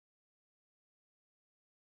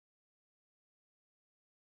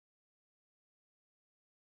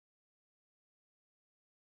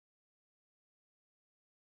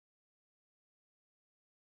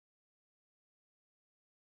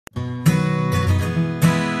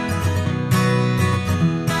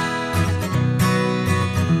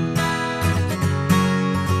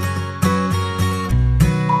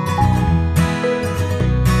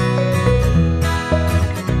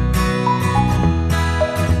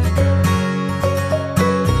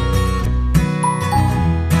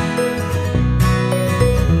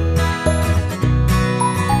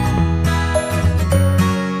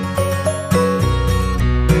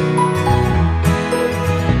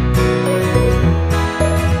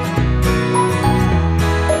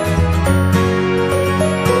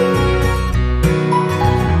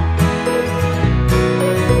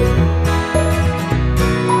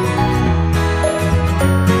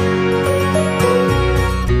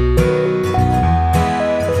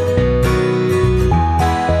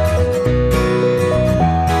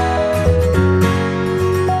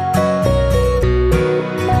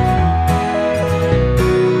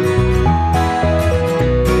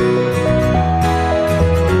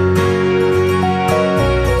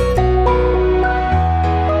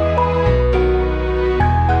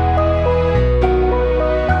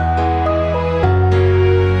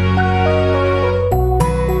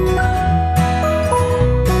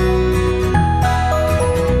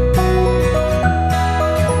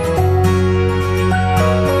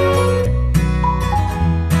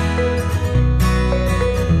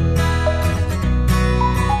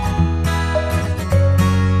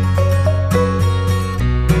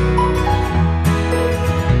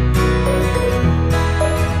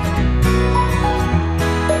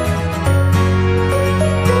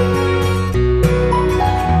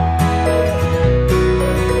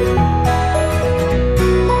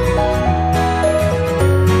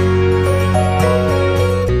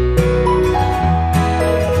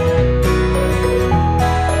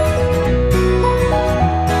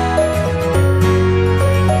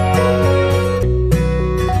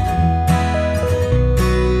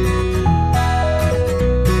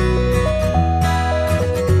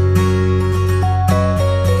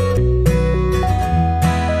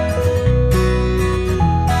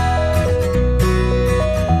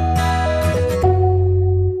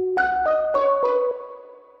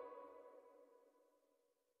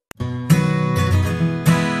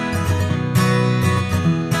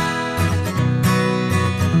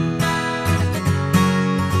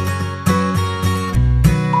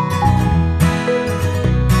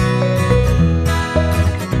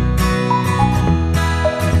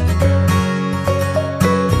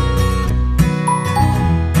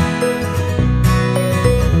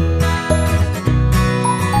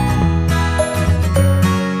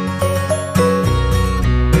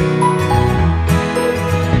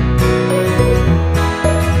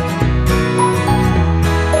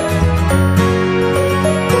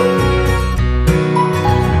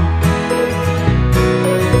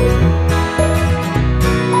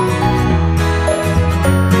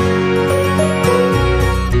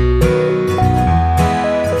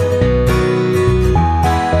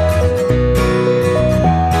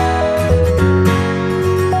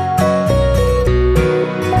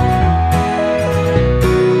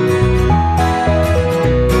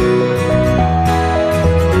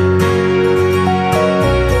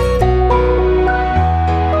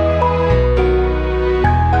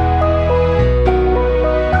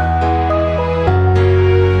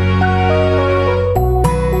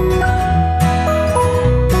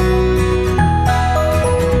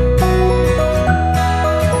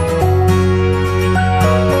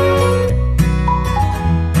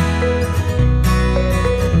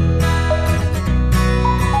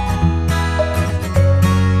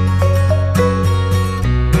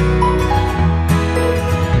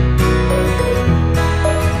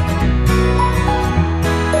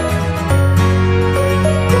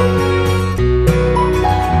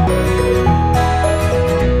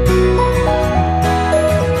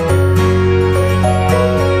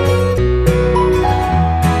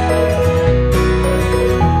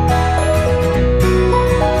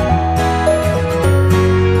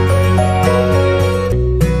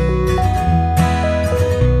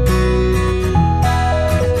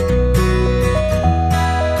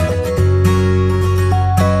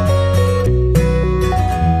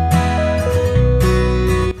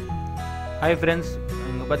Hi friends,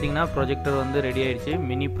 இங்கே பார்த்தீங்கன்னா projector வந்து ரெடி ஆயிடுச்சு.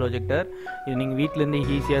 மினி ப்ரொஜெக்டர் இது நீங்கள் வீட்டிலேருந்து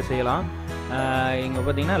ஈஸியாக செய்யலாம். இங்கே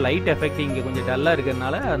பார்த்தீங்கன்னா லைட் எஃபெக்ட் இங்கே கொஞ்சம் டல்லாக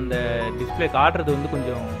இருக்கிறதுனால அந்த டிஸ்பிளே காட்டுறது வந்து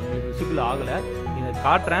கொஞ்சம் விசிபிள் ஆகலை. இதை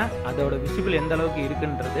காட்டுறேன், அதோட விசிபிள் எந்த அளவுக்கு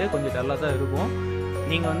இருக்குன்றது கொஞ்சம் டல்லாக தான் இருக்கும்.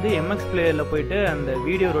 நீங்கள் வந்து எம்எக்ஸ் பிளேயரில் போய்ட்டு அந்த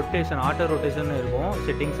வீடியோ ரொட்டேஷன் ஆட்டோ ரொட்டேஷன் இருக்கும்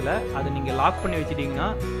செட்டிங்ஸில், அதை நீங்கள் லாக் பண்ணி வச்சுட்டிங்கன்னா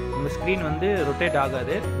உங்கள் ஸ்க்ரீன் வந்து ரொட்டேட்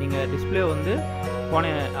ஆகாது. நீங்கள் டிஸ்பிளே வந்து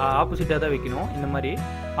ஆப்போசிட்டாக தான் வைக்கணும் இந்த மாதிரி.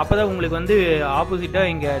 அப்போ தான் உங்களுக்கு வந்து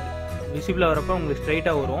ஆப்போசிட்டாக இங்கே விசிபிளாக வரப்போ உங்களுக்கு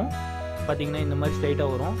ஸ்ட்ரைட்டாக வரும். பார்த்தீங்கன்னா இந்த மாதிரி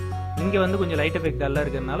ஸ்ட்ரைட்டாக வரும். இங்கே வந்து கொஞ்சம் லைட் எஃபெக்ட் டல்லாக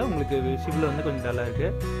இருக்கிறதுனால உங்களுக்கு விசிபிள் வந்து கொஞ்சம் டல்லாக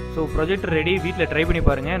இருக்குது. ஸோ ப்ரொஜெக்டர் ரெடி, வீட்டில் ட்ரை பண்ணி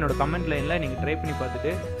பாருங்கள். என்னோட கமெண்ட் லைனில் நீங்கள் ட்ரை பண்ணி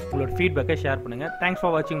பார்த்துட்டு உங்களோட ஃபீட்பேக்கை ஷேர் பண்ணுங்கள். தேங்க்ஸ்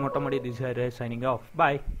ஃபார் வாட்சிங் மொட்டமாடி. This is signing off.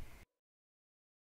 Bye.